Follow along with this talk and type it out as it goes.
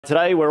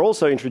Today, we're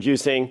also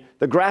introducing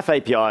the Graph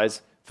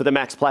APIs for the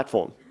Max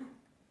platform.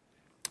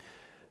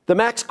 The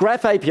Max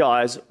Graph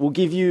APIs will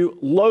give you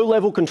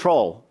low-level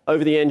control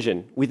over the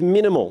engine with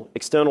minimal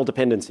external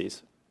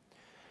dependencies.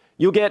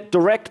 You'll get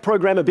direct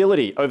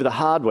programmability over the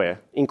hardware,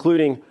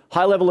 including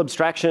high-level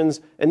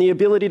abstractions and the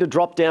ability to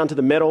drop down to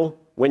the metal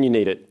when you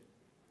need it.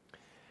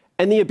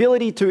 And the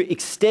ability to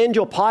extend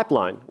your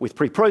pipeline with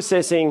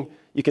pre-processing.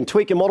 You can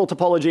tweak your model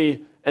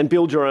topology and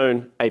build your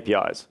own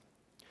APIs.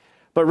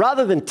 But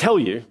rather than tell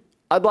you,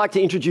 I'd like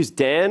to introduce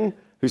Dan,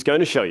 who's going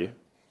to show you.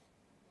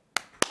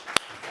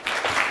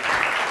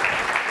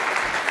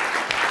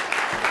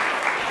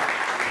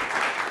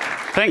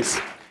 Thanks.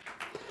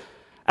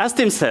 As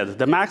Tim said,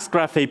 the Max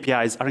Graph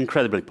APIs are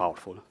incredibly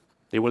powerful.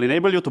 They will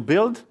enable you to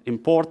build,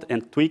 import,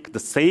 and tweak the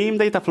same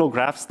data flow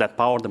graphs that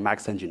power the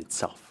Max engine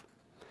itself.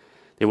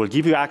 They will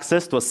give you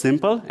access to a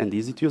simple and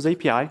easy-to-use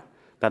API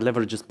that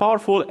leverages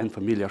powerful and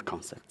familiar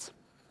concepts.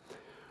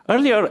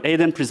 Earlier,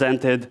 Aidan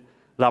presented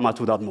Llama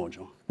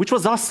 2.Mojo, which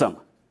was awesome.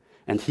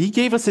 And he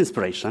gave us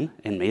inspiration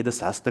and made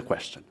us ask the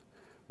question,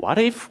 what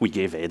if we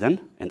gave Aidan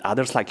and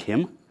others like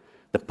him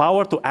the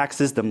power to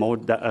access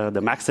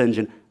the Max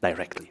engine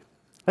directly?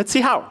 Let's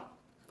see how.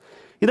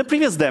 In the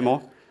previous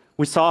demo,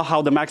 we saw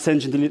how the Max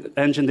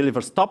engine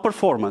delivers top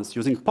performance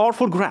using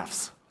powerful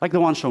graphs, like the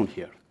one shown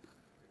here.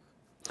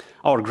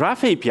 Our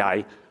Graph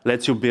API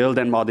lets you build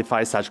and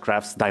modify such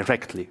graphs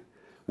directly,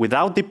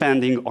 without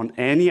depending on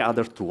any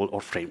other tool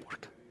or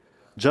framework.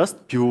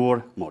 Just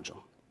pure Mojo.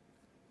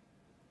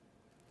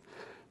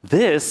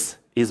 This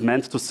is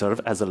meant to serve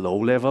as a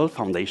low-level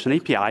foundation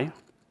API,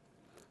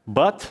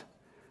 but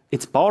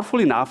it's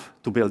powerful enough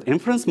to build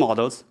inference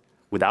models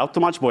without too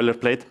much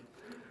boilerplate,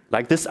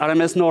 like this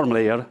RMS norm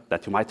layer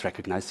that you might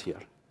recognize here.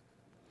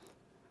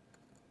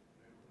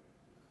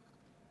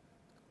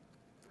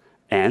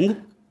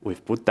 And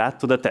we've put that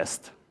to the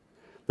test.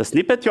 The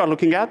snippet you are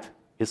looking at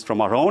is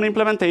from our own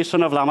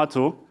implementation of Llama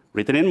 2,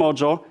 written in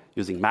Mojo,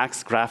 using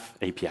Max Graph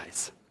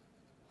APIs.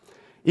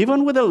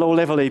 Even with a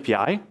low-level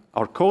API,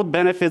 our code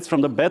benefits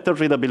from the better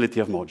readability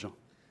of Mojo.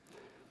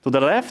 To the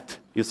left,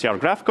 you see our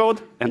graph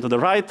code, and to the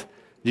right,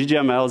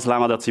 GGML's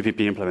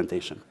llama.cpp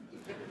implementation.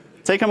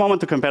 Take a moment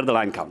to compare the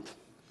line count.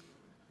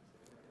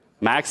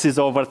 Max is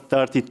over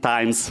 30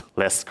 times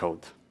less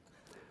code.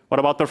 What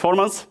about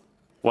performance?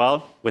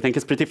 Well, we think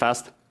it's pretty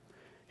fast.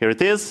 Here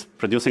it is,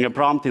 producing a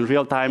prompt in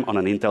real time on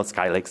an Intel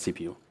Skylake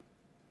CPU.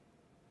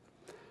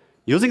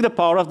 Using the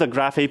power of the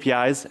Graph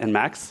APIs and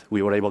Max,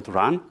 we were able to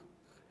run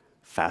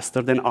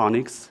faster than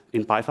Onyx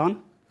in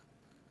Python,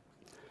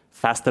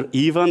 faster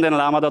even than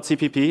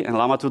llama.cpp and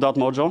llama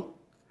 2.Mojo,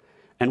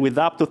 and with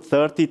up to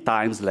 30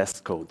 times less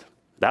code.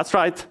 That's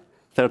right,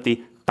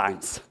 30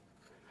 times.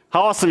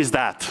 How awesome is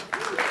that?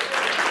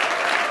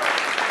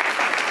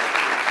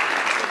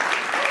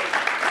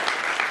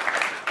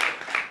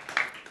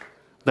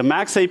 The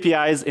Max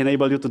APIs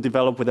enable you to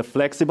develop with a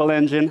flexible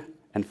engine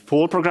and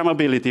full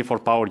programmability for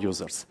power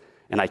users.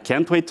 And I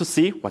can't wait to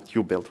see what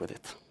you build with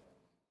it.